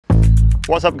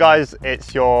What's up guys,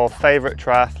 it's your favourite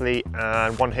triathlete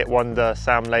and one-hit wonder,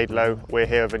 Sam Laidlow. We're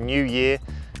here with a new year,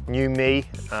 new me,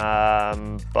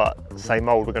 but same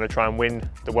old. We're going to try and win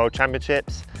the World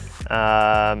Championships.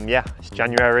 Yeah, it's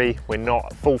January, we're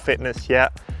not full fitness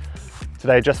yet.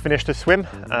 Today I just finished a swim.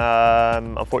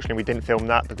 Unfortunately we didn't film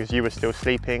that because you were still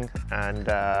sleeping, and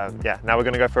yeah, now we're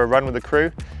going to go for a run with the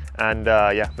crew, and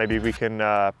yeah, maybe we can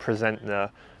present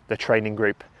the training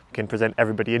group. We can present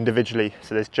everybody individually.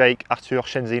 So there's Jake, Arthur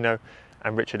Schenzino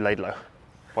and Richard Laidlow.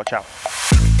 Watch out.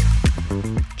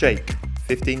 Jake,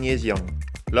 15 years young,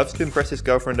 loves to impress his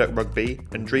girlfriend at rugby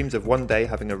and dreams of one day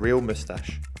having a real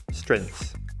moustache.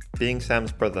 Strengths: being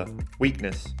Sam's brother.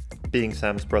 Weakness: being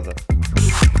Sam's brother.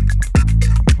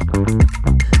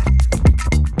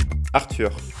 Arthur,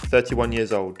 31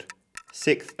 years old,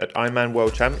 6th at Ironman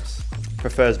World Champs,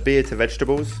 prefers beer to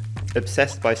vegetables,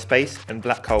 obsessed by space and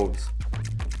black holes.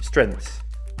 Strengths: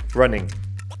 running.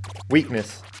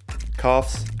 Weakness: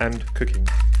 calves and cooking.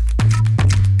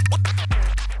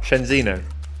 Schenzino,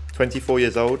 24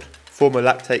 years old, former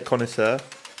lactate connoisseur,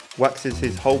 waxes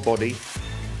his whole body,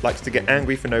 likes to get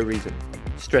angry for no reason.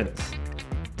 Strengths: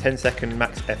 10-second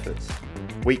max efforts.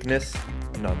 Weakness: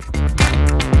 none.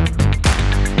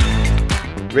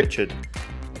 Richard,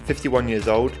 51 years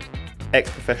old,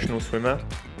 ex-professional swimmer,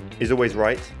 is always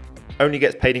right, only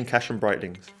gets paid in cash and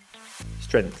Breitlings.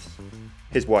 Strengths: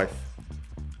 his wife.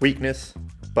 Weakness: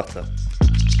 butter.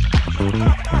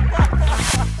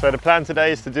 So the plan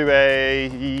today is to do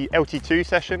a LT2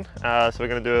 session. So we're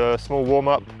going to do a small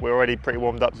warm-up. We're already pretty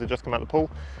warmed up, so just come out the pool.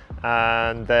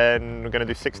 And then we're going to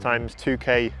do 6 times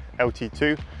 2K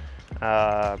LT2.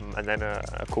 And then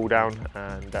a cool down,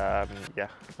 and yeah,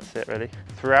 that's it really.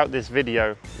 Throughout this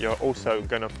video you're also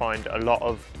going to find a lot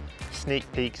of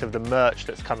sneak peeks of the merch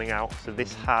that's coming out. So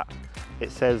this hat, it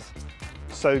says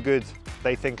 "so good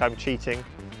they think I'm cheating."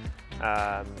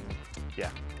 Yeah,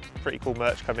 pretty cool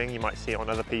merch coming. You might see it on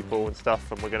other people and stuff,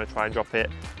 and we're going to try and drop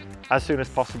it as soon as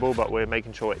possible, but we're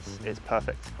making sure it's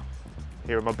perfect.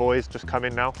 Here are my boys just come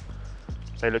in now.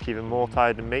 They look even more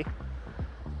tired than me.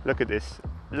 Look at this.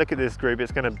 Look at this group,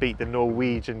 it's going to beat the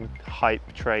Norwegian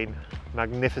hype train.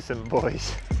 Magnificent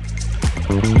boys.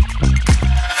 Je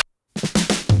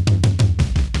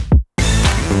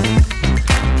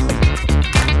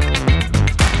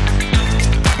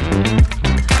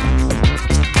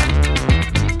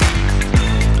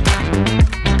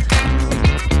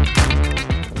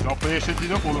vais employer chez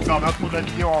Dino pour nous faire l'intro de la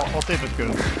vidéo en T parce que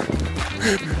le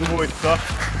nouveau et tout ça.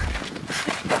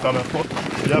 Faire l'intro.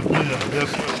 Bienvenue, bien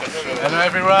sûr. Hello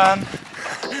everyone.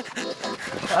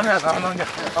 Ah merde, en anglais.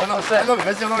 Oh non, c'est... Non mais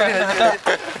vas-y en anglais, vas-y.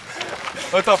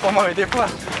 Autant pour moi, mais des fois,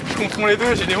 je confonds les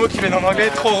deux, j'ai des mots qui viennent en anglais,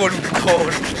 trop relou, trop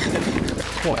relou.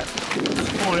 Trop rien.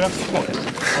 Trop rien, trop rien.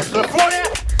 On se fout rien.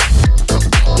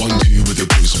 1-2 with a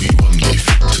boost, we one day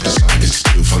fit to the side, it's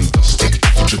still fantastic.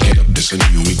 Check it up, this a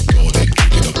new we got it.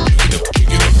 Kick it up, kick it up,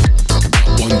 kick it up.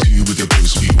 1-2 with a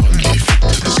boost, we one day fit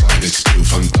to the side, it's still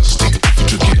fantastic.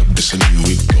 Check it up, this a new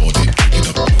we got it. Kick it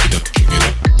up, kick it up, kick it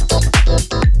up.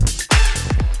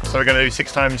 So we're going to do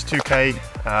 6 times 2K,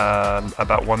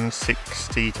 about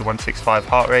 160 to 165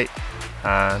 heart rate,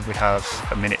 and we have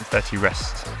a minute and 30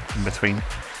 rest in between.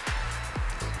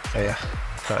 So yeah,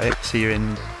 that's it. See you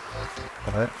in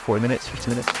 40 minutes, 50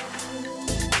 minutes.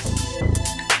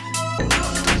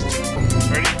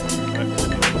 Ready?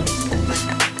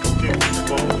 2,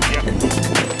 4, yeah.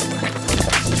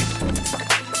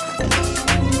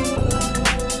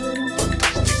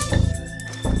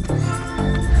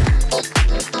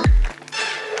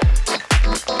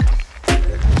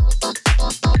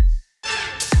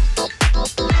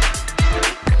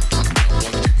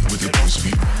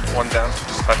 One down,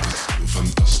 just practice.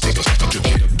 Fantastic, check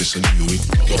it up, this a new we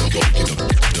got it, kick it up,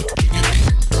 kick it up, kick it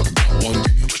up.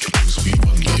 1-2 with a boost, we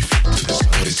one day fit to the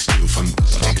side, it's still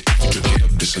fantastic. Check it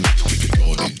up, this a new we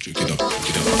got it, kick it up, kick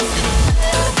it up, kick it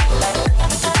up.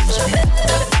 With a boost, we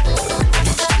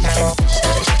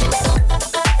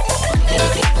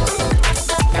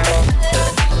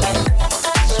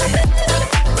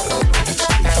that's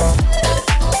still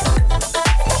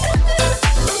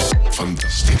fantastic.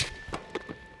 Fantastic.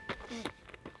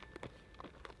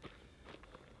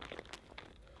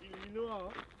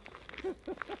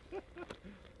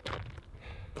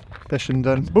 Session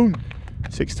done. Boom.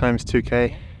 6 times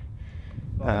 2K.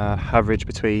 Average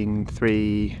between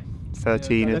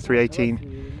 313 and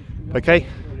 318. Okay.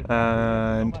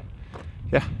 And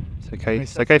yeah, it's okay.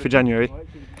 It's okay for January.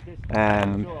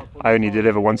 I only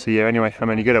deliver once a year anyway. I'm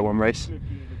only good at one race.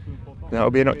 That'll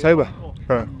be in October.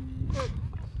 I've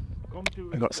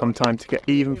got some time to get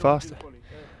even faster.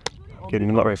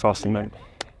 Getting not very fast in the moment.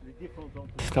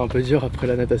 c'était un peu dur après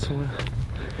la natation. Là.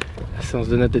 La séance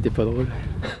de natte n'était pas drôle.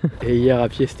 Et hier à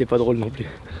pied, c'était pas drôle non plus.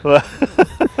 Ouais.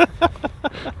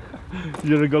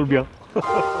 Je rigole bien.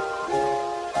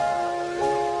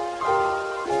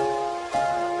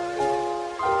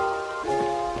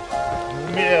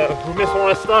 Je vous mets son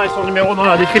Insta et son numéro dans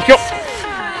la description.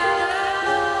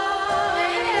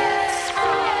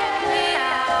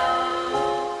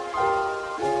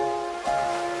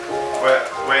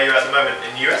 Where are you at the moment?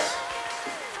 In the US?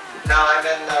 No, I'm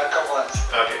in Cumberland.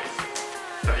 Okay.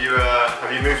 Have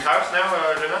you moved house now,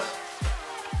 Jonas?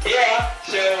 Yeah,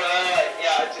 so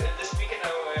yeah, this weekend I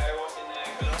was in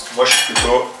Cologne. Moi je suis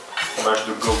plutôt fromage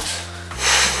de goat.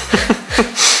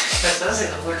 Ça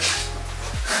c'est drôle.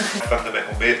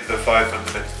 The five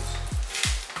fundamentals.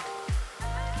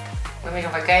 Ouais, mais on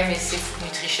va quand même essayer Food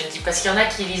Nutrition Tip parce qu'il y en a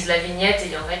qui lisent la vignette et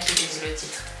il y en a qui lisent le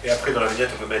titre. Et après dans la vignette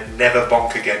on peut mettre never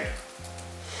bonk again.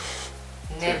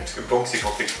 Never. Parce que bonk c'est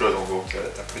quand t'exploses en gros,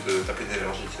 t'as plus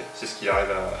d'énergie. C'est ce qui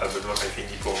arrive à Benoit quand il fait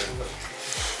une hypo.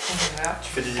 Voilà. Tu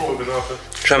fais des hypos Benoit un peu?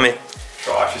 Jamais.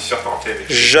 Genre, je suis sûr t'en fais.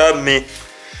 Mais... Jamais.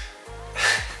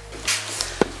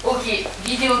 Ok,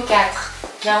 vidéo 4,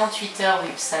 48 heures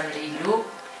with Sam Leglo.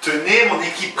 Tenez mon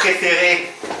équipe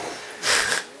préférée.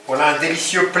 Voilà un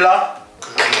délicieux plat que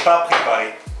je n'ai pas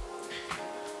préparé.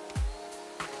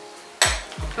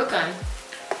 On peut quand même.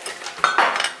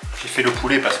 J'ai fait le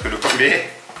poulet parce que le poulet,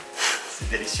 c'est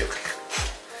délicieux.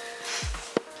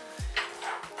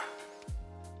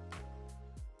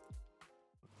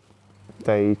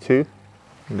 Day 2,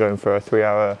 I'm going for a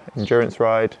 3-hour endurance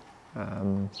ride,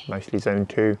 mostly zone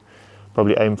 2,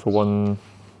 probably aim for one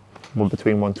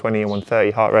between 120 and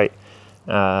 130 heart rate.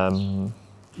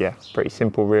 Yeah, pretty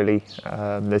simple really.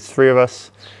 There's 3 of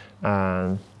us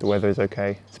and the weather is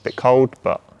okay. It's a bit cold,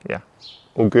 but yeah,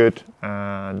 all good,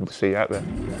 and we'll see you out there.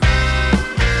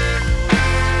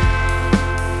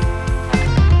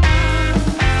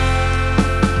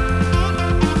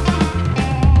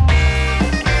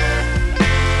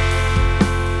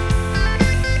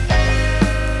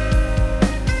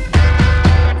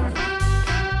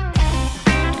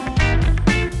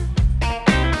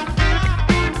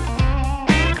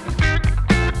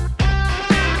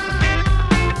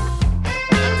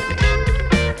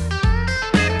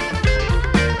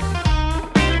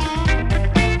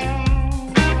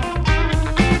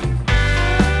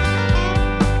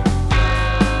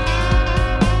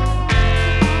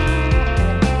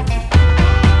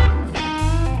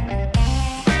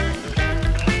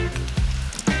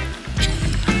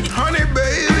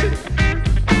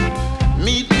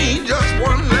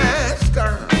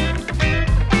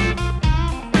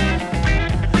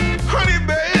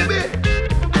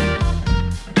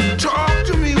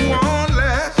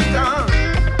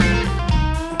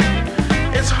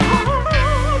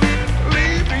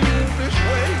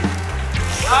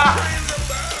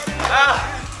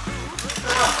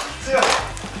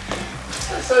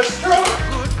 So strong.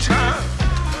 Good time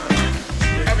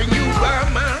having you by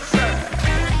my side.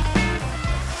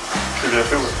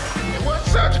 It was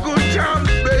such good times,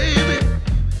 baby,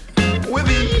 with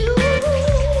you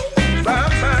by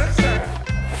my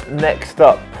side. Next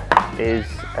up is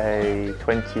a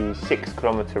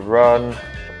 26-kilometer run.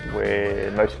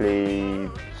 We're mostly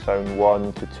zone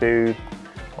 1 to 2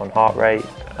 on heart rate.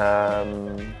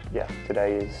 Yeah,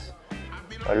 today is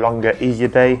a longer, easier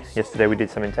day. Yesterday we did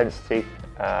some intensity.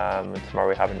 And tomorrow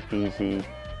we have an easy,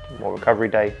 more recovery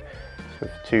day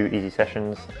with 2 easy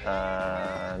sessions.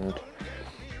 And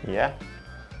yeah,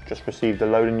 just received a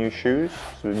load of new shoes.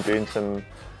 So we've been doing some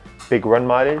big run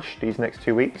mileage these next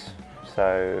 2 weeks.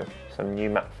 So some new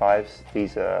Mach 5s.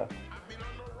 These are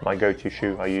my go-to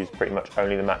shoe. I use pretty much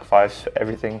only the Mach 5s for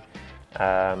everything.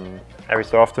 Every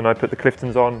so often I put the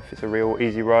Cliftons on if it's a real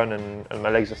easy run and my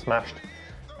legs are smashed.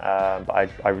 But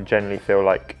I generally feel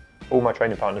like all my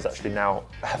training partners actually now,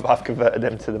 I've converted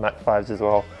them to the Mach 5s as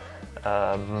well.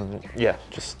 Yeah,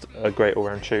 just a great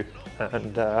all-round shoe.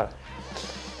 And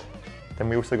then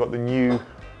we also got the new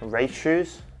race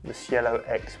shoes, the Cielo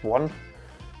X1,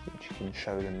 which you can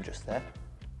show them just there.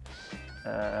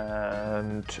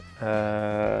 And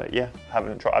yeah,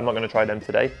 I'm not going to try them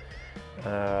today,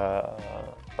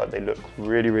 but they look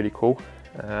really, really cool.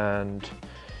 And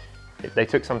they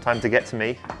took some time to get to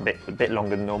me, a bit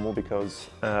longer than normal because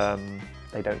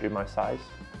they don't do my size.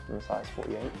 I'm a size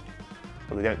 48,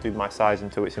 but they don't do my size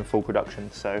until it's in full production.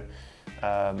 So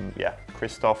yeah,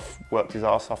 Christoph worked his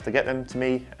ass off to get them to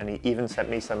me, and he even sent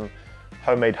me some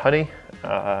homemade honey.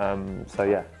 So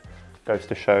yeah, goes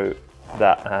to show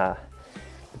that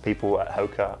the people at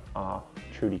Hoka are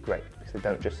truly great, because they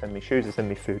don't just send me shoes, they send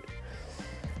me food.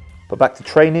 But back to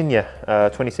training, yeah,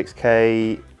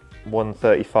 26k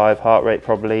 135 heart rate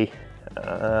probably.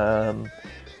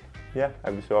 Yeah,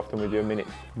 every so often we do a minute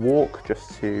walk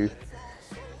just to,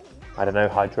 I don't know,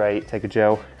 hydrate, take a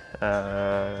gel,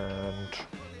 and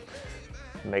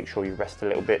make sure you rest a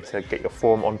little bit to get your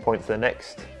form on point for the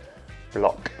next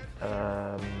block.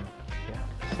 Yeah,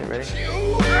 that's it really.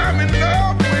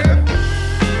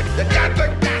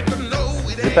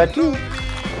 The bed.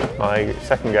 My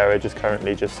second garage is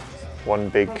currently just one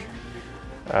big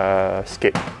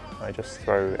skip. I just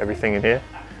throw everything in here.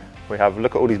 We have,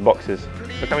 look at all these boxes.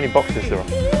 Look how many boxes there are.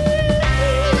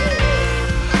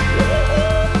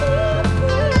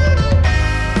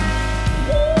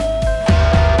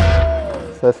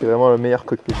 Ça c'est vraiment le meilleur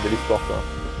cockpit de l'histoire.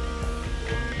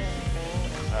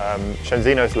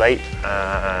 Shenzino's late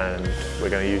and we're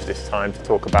going to use this time to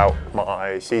talk about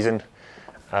my season,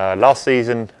 last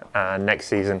season and next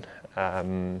season,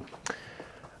 and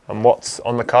what's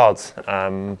on the cards.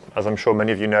 As I'm sure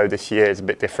many of you know, this year is a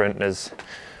bit different. There's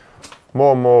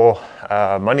more and more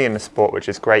money in the sport, which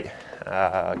is great,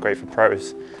 great for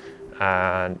pros.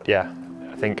 And yeah,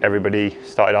 I think everybody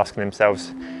started asking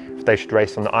themselves if they should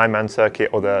race on the Ironman circuit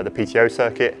or the PTO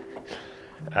circuit.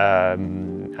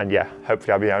 And yeah,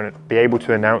 hopefully I'll be able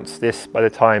to announce this by the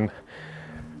time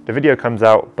the video comes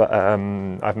out, but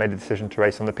I've made the decision to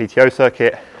race on the PTO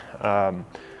circuit,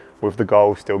 with the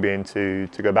goal still being to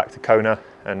go back to Kona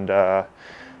and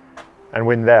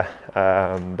win there.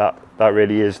 That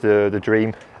really is the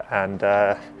dream, and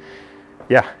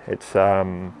yeah, it's a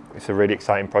really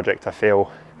exciting project. I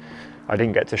feel I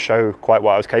didn't get to show quite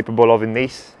what I was capable of in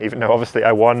Nice, even though obviously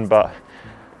I won, but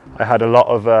I had a lot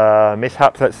of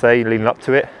mishaps, let's say, leading up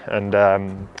to it, and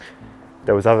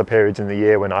there was other periods in the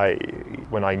year when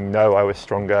I know I was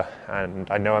stronger and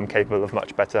I know I'm capable of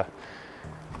much better,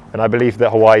 and I believe that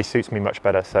Hawaii suits me much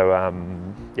better. So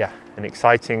yeah, an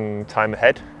exciting time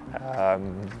ahead,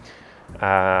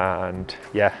 and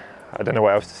yeah, I don't know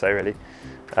what else to say really.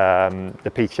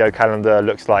 The PTO calendar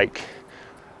looks like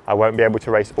I won't be able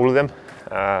to race all of them.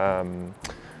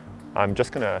 I'm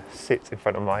just gonna sit in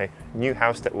front of my new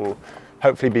house that will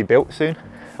hopefully be built soon.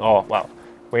 Oh well,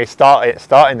 we're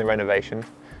starting the renovation.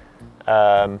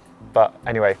 But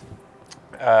anyway,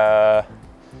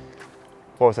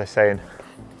 what was I saying?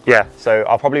 Yeah, so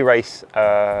I'll probably race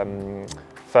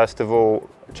first of all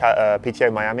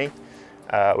PTO Miami,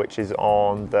 which is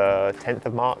on the 10th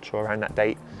of March or around that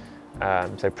date.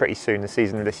 So pretty soon. The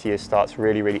season of this year starts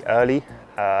really, really early,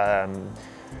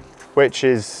 which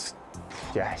is,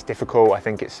 yeah, it's difficult. I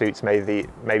think it suits maybe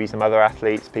some other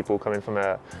athletes, people coming from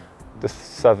the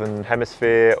southern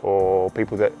hemisphere, or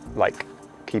people that like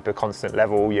keep a constant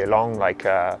level all year long, like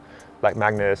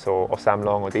Magnus or Sam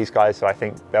Long or these guys. So I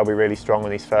think they'll be really strong on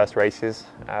these first races.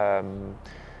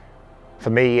 For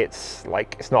me, it's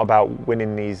not about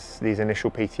winning these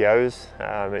initial PTOs.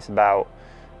 It's about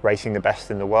racing the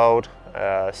best in the world,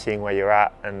 seeing where you're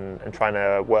at, and trying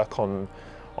to work on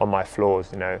my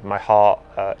flaws. You know, my heart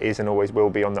is and always will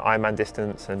be on the Ironman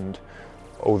distance, and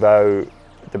although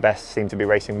the best seem to be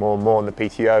racing more and more on the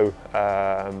PTO,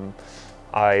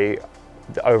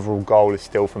 the overall goal is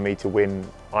still for me to win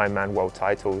Ironman world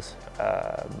titles.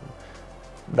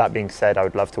 That being said, I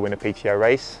would love to win a PTO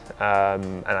race,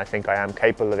 and I think I am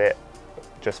capable of it,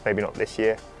 just maybe not this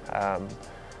year.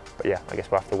 But yeah, I guess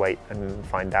we'll have to wait and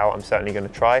find out. I'm certainly going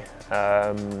to try.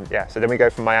 Yeah, so then we go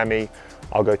from Miami.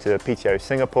 I'll go to PTO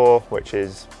Singapore, which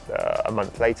is a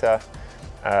month later.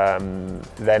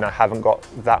 Then I haven't got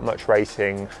that much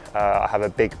racing. I have a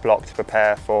big block to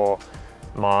prepare for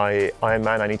my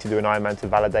Ironman. I need to do an Ironman to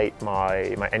validate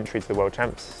my entry to the World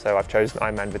Champs. So I've chosen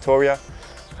Ironman Vitoria.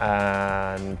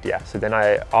 And yeah, so then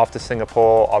after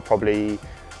Singapore, I'll probably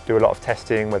do a lot of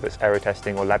testing, whether it's aero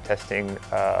testing or lab testing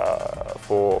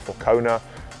for Kona,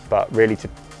 but really to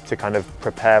kind of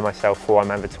prepare myself for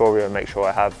Ironman Vitoria and make sure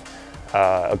I have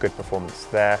a good performance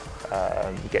there,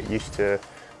 get used to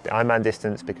the Ironman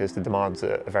distance because the demands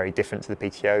are very different to the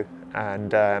PTO.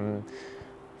 And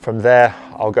from there,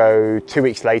 I'll go 2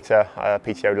 weeks later,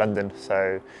 PTO London.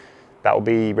 So that will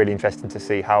be really interesting to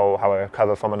see how I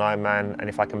recover from an Ironman and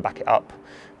if I can back it up,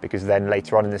 because then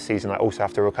later on in the season I also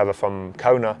have to recover from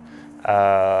Kona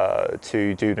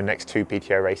to do the next 2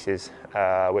 PTO races,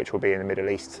 which will be in the Middle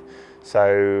East.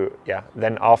 So yeah,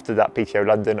 then after that PTO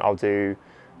London, I'll do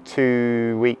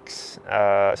 10 weeks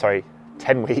of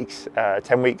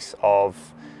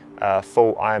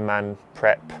full Ironman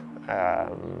prep,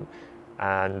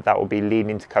 and that will be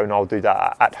leading into Kona. I'll do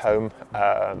that at home.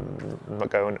 I'm not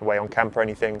going away on camp or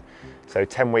anything. So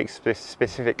 10 weeks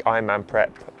specific Ironman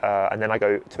prep, and then I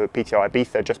go to a PTO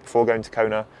Ibiza just before going to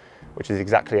Kona, which is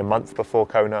exactly a month before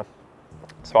Kona.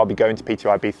 So I'll be going to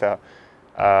PTO Ibiza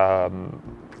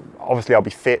Obviously I'll be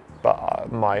fit,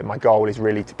 but my goal is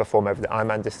really to perform over the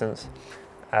Ironman distance.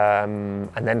 And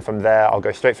then from there, I'll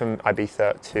go straight from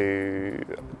Ibiza to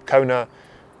Kona,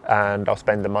 and I'll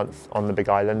spend a month on the Big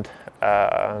Island.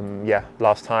 Yeah,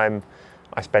 last time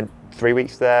I spent 3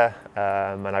 weeks there,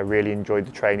 and I really enjoyed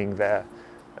the training there.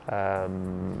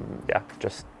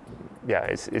 Yeah,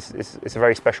 it's a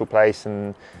very special place,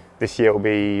 and this year will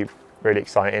be really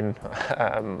exciting.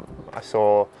 I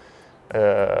saw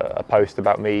a post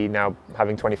about me now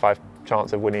having 25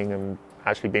 chance of winning and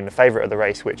actually being the favourite of the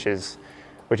race, which is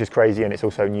crazy, and it's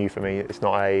also new for me. It's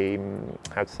not a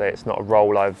it's not a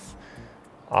role I've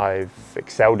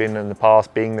excelled in the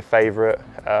past, being the favourite,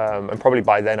 and probably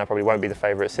by then I probably won't be the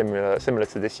favourite. Similar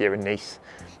to this year in Nice,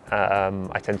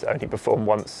 I tend to only perform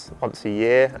once a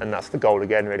year, and that's the goal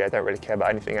again. Really, I don't really care about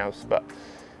anything else. But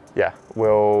yeah,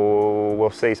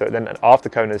 we'll see. So then after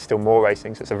Kona, there's still more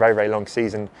racing. So it's a very, very long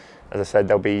season. As I said,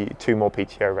 there'll be 2 more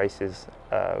PTO races.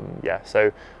 Yeah, so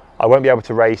I won't be able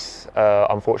to race,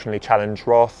 unfortunately, Challenge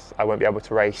Roth. I won't be able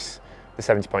to race the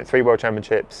 70.3 World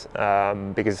Championships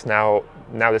because now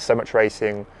there's so much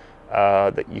racing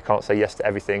that you can't say yes to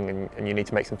everything, and you need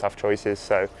to make some tough choices.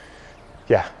 So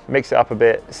yeah, mix it up a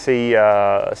bit, see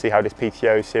how this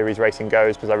PTO series racing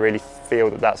goes, because I really feel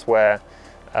that that's where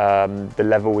the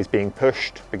level is being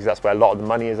pushed, because that's where a lot of the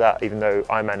money is at, even though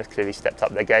Ironman has clearly stepped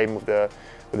up their game with the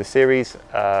series.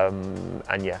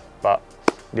 And yeah, but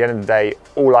at the end of the day,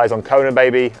 all eyes on Kona,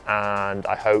 baby, and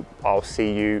I hope I'll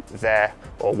see you there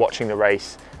or watching the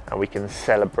race, and we can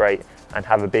celebrate and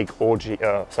have a big party.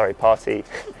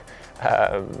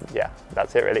 Yeah,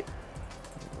 that's it really.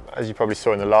 As you probably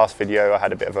saw in the last video, I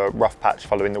had a bit of a rough patch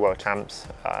following the World Champs.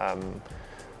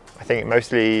 I think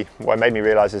mostly what made me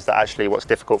realise is that actually what's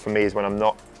difficult for me is when I'm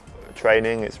not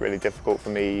training. It's really difficult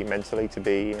for me mentally to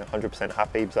be 100%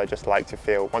 happy, because I just like to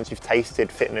feel, once you've tasted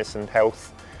fitness and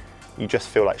health, you just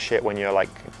feel like shit when you're like,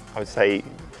 I would say,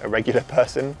 a regular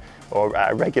person, or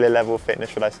at a regular level of fitness,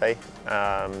 should I say.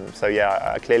 So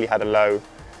yeah, I clearly had a low,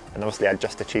 and obviously I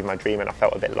just achieved my dream and I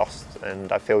felt a bit lost.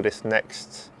 And I feel this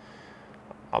next,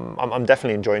 I'm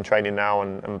definitely enjoying training now,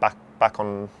 and back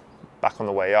on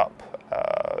the way up.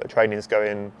 Training's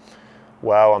going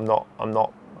well. I'm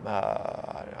not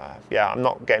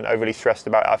getting overly stressed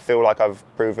about it. I feel like I've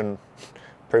proven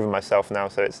myself now,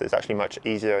 so it's actually much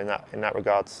easier in that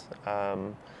regards.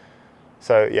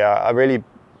 So yeah,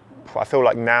 I feel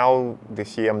like now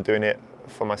this year I'm doing it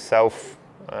for myself,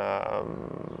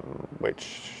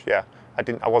 which yeah,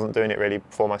 I wasn't doing it really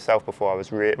for myself before. I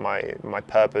was my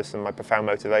purpose and my profound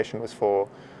motivation was for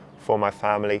my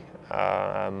family,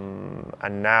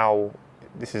 and now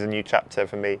this is a new chapter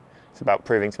for me. It's about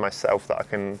proving to myself that I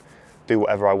can do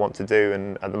whatever I want to do,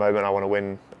 and at the moment I want to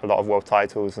win a lot of world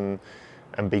titles and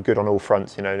be good on all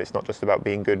fronts. You know, it's not just about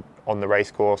being good on the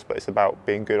race course, but it's about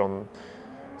being good on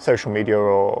social media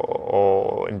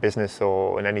or in business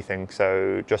or in anything.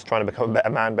 So just trying to become a better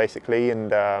man basically,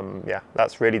 and yeah,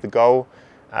 that's really the goal,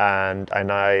 and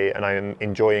I'm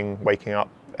enjoying waking up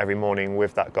every morning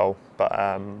with that goal. But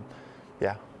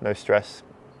yeah, no stress.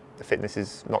 The fitness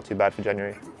is not too bad for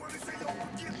January.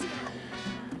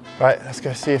 Right, let's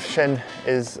go see if Shen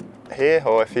is here,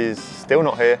 or if he's still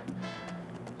not here.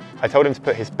 I told him to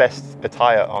put his best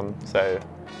attire on, so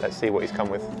let's see what he's come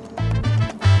with.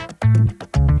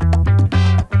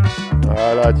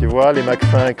 Voilà, tu vois les Mac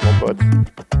 5, mon pote.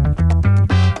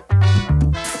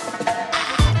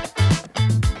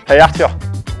 Hey Arthur,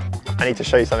 I need to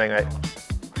show you something, mate.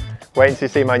 Wait until you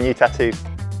see my new tattoo.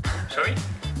 Shall we?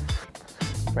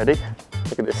 Ready?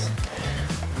 Look at this.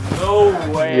 No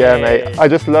way! Yeah, mate. I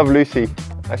just love Lucy.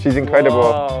 She's incredible.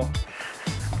 Wow.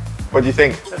 What do you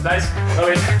think? That's nice. Love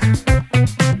it.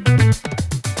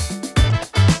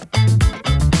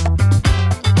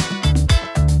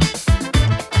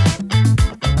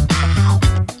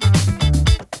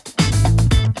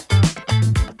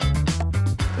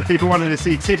 People wanted to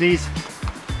see titties.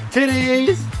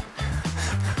 Titties!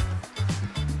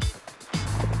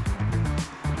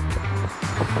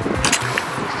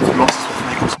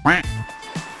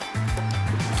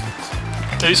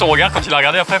 T'as vu son regard quand il a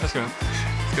regardé après, parce que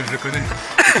je le connais.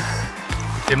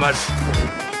 C'est mal.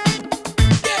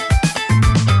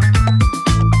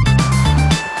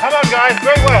 Come on guys,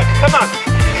 great work. Come on.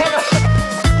 Come on.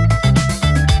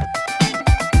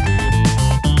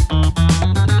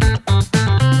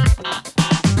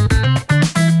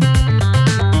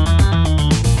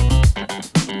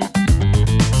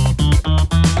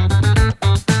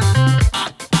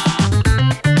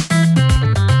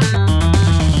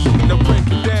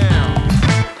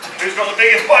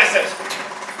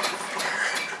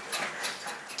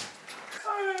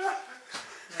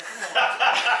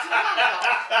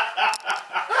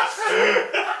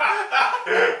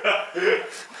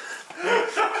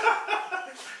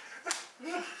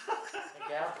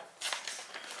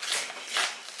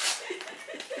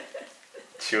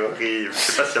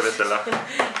 celle-là.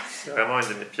 C'est vraiment une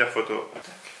de mes pires photos.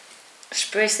 Je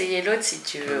peux essayer l'autre si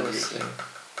tu veux aussi.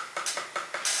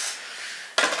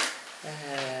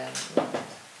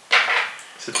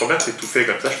 C'est trop bien que c'est tout fait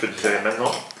comme ça, je peux te virer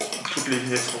maintenant. Toutes les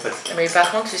vignettes sont faites. Mais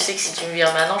par contre, tu sais que si tu me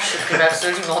vires maintenant, je supprime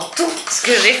absolument tout ce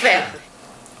que j'ai fait.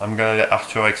 I'm going to let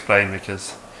Arthur explain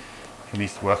because he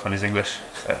needs to work on his English.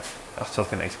 So Arthur's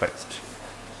going to explain.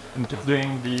 I'm just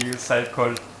doing the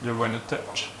cycle you want to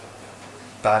touch.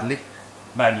 Badly?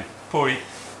 Badly, poorly,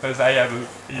 because I have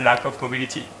a lack of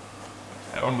mobility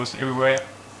almost everywhere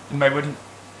in my body.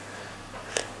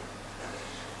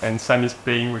 And Sam is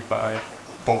playing with my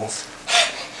balls,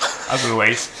 as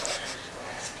always.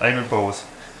 Playing with balls.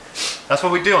 That's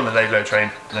what we do on the laid low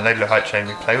train. On the laid low height train,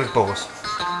 we play with balls.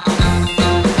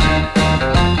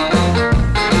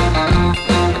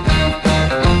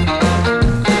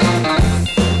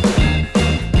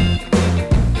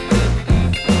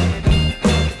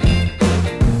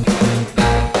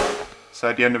 So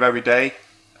at the end of every day,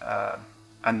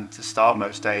 and to start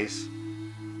most days,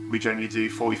 we generally do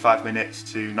 45 minutes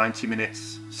to 90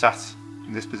 minutes sat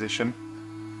in this position,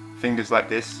 fingers like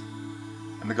this,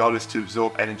 and the goal is to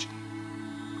absorb energy.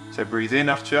 So breathe in,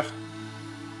 Arthur.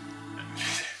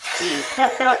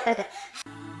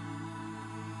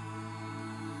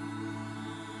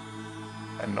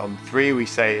 And on 3 we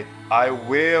say, I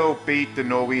will beat the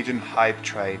Norwegian hype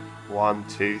train. 1,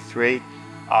 2, 3.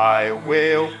 I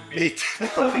will beat.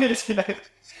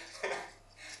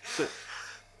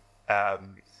 Nah,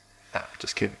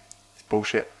 just kidding. It's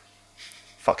bullshit.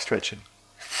 Fuck stretching.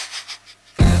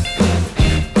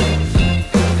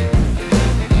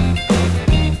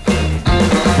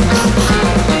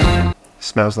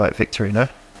 Smells like victory, no?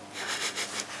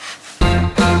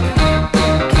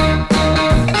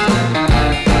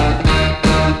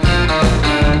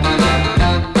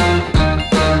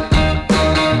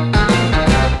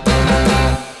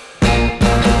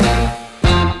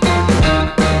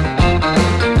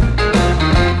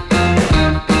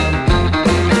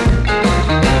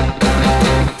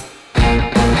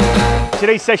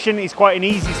 Today's session is quite an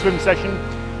easy swim session,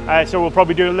 so we'll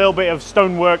probably do a little bit of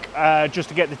stone work just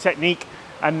to get the technique,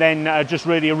 and then just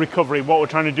really a recovery. What we're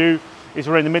trying to do is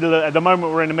at the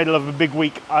moment we're in the middle of a big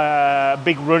week,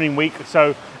 big running week,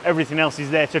 so everything else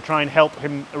is there to try and help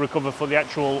him recover for the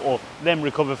actual, or them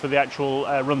recover for the actual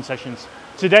run sessions.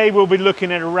 Today we'll be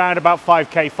looking at around about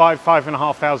 5k,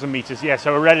 5,500 meters. Yeah,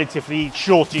 so a relatively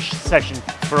shortish session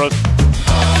for us.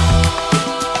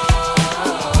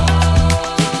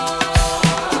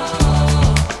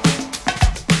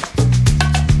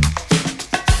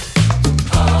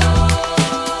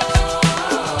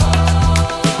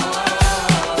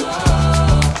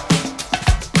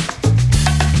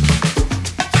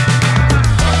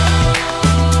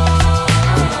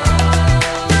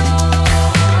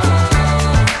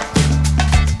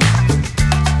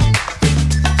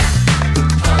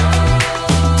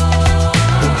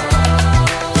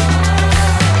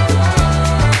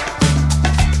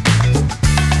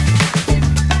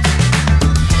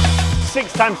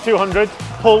 Times 200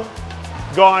 pull,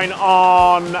 going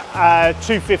on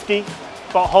 250,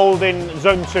 but holding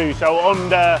zone 2, so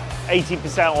under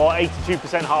 80% or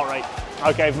 82% heart rate.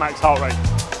 Okay, max heart rate.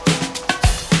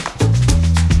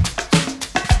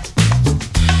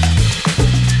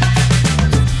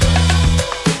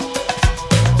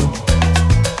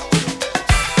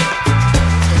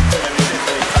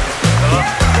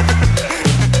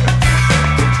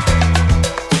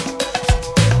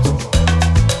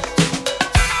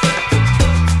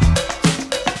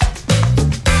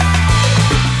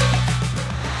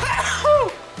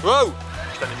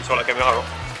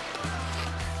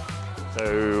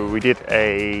 So we did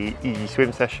a easy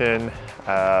swim session,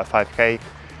 5k.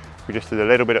 We just did a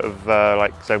little bit of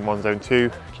like zone 1, zone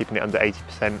 2, keeping it under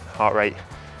 80% heart rate,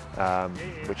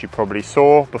 which you probably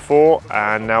saw before.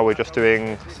 And now we're just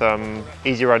doing some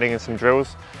easy running and some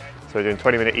drills. So we're doing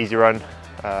 20-minute easy run,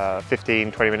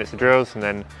 15, 20 minutes of drills, and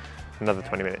then another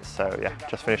 20 minutes. So yeah,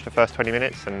 just finished the first 20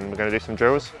 minutes and we're going to do some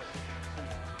drills.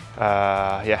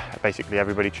 Yeah, basically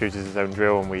everybody chooses his own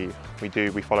drill and we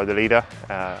follow the leader.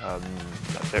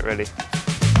 That's it really.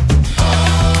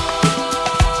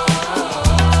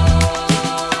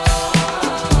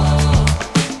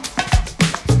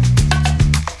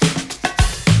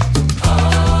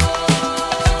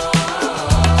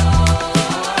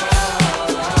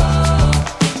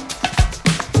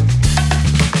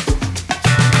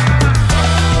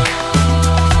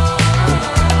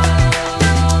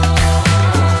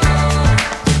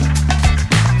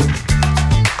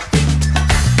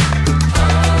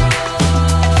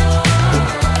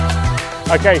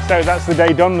 Okay, so that's the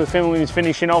day done. The filming is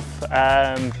finishing off.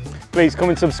 please come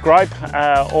and subscribe,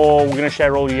 or we're going to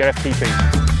share all your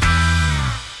FTPs.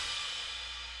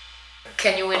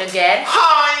 Can you win again?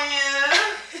 Hi!